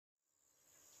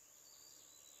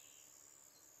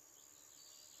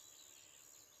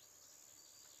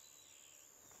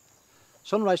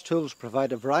Sunrise Tools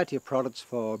provide a variety of products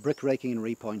for brick raking and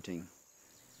repointing.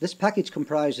 This package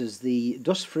comprises the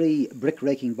dust-free brick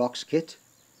raking box kit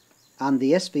and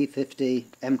the SV50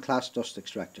 M-Class dust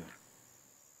extractor.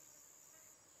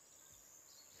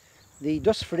 The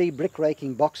dust-free brick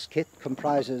raking box kit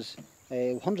comprises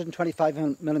a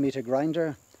 125mm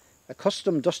grinder, a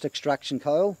custom dust extraction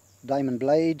coil, diamond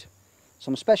blade,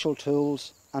 some special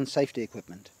tools and safety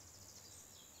equipment.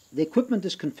 The equipment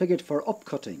is configured for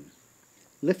upcutting,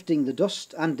 lifting the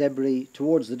dust and debris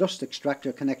towards the dust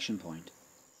extractor connection point.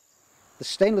 The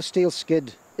stainless steel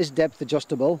skid is depth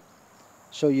adjustable,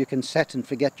 so you can set and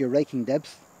forget your raking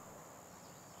depth.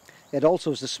 It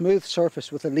also is a smooth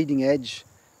surface with a leading edge,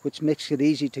 which makes it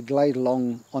easy to glide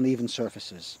along uneven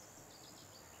surfaces.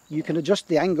 You can adjust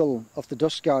the angle of the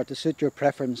dust guard to suit your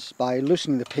preference by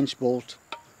loosening the pinch bolt,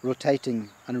 rotating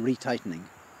and retightening.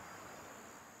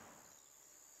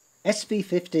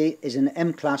 SV50 is an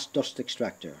M-Class dust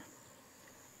extractor.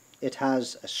 It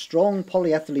has a strong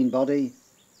polyethylene body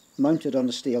mounted on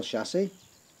a steel chassis,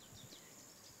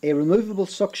 a removable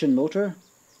suction motor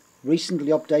recently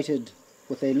updated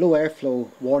with a low airflow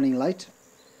warning light,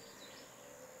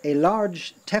 a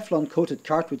large Teflon coated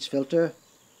cartridge filter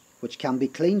which can be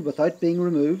cleaned without being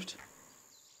removed,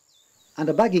 and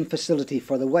a bagging facility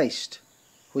for the waste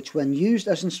which, when used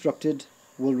as instructed,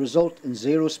 will result in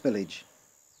zero spillage.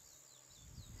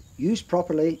 Used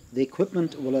properly, the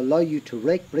equipment will allow you to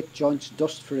rake brick joints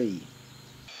dust-free,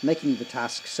 making the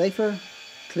task safer,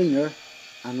 cleaner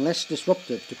and less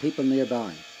disruptive to people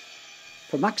nearby.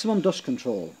 For maximum dust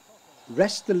control,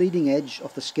 rest the leading edge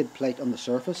of the skid plate on the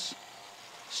surface,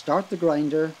 start the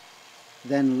grinder,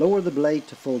 then lower the blade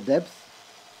to full depth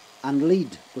and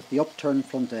lead with the upturned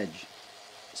front edge.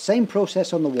 Same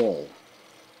process on the wall.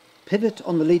 Pivot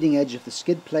on the leading edge of the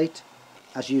skid plate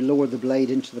as you lower the blade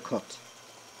into the cut.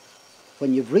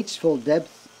 When you've reached full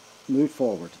depth, move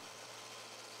forward.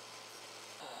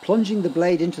 Plunging the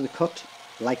blade into the cut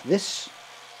like this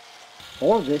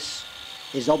or this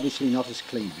is obviously not as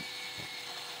clean.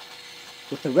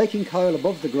 With the raking coil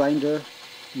above the grinder,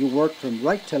 you work from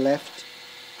right to left,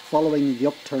 following the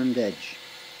upturned edge.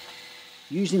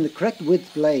 Using the correct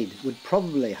width blade would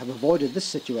probably have avoided this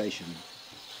situation.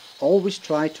 Always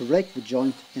try to rake the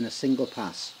joint in a single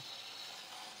pass.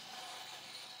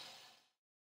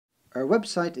 Our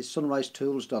website is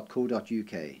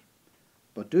sunrisetools.co.uk,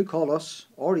 but do call us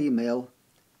or email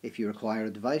if you require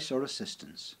advice or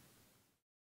assistance.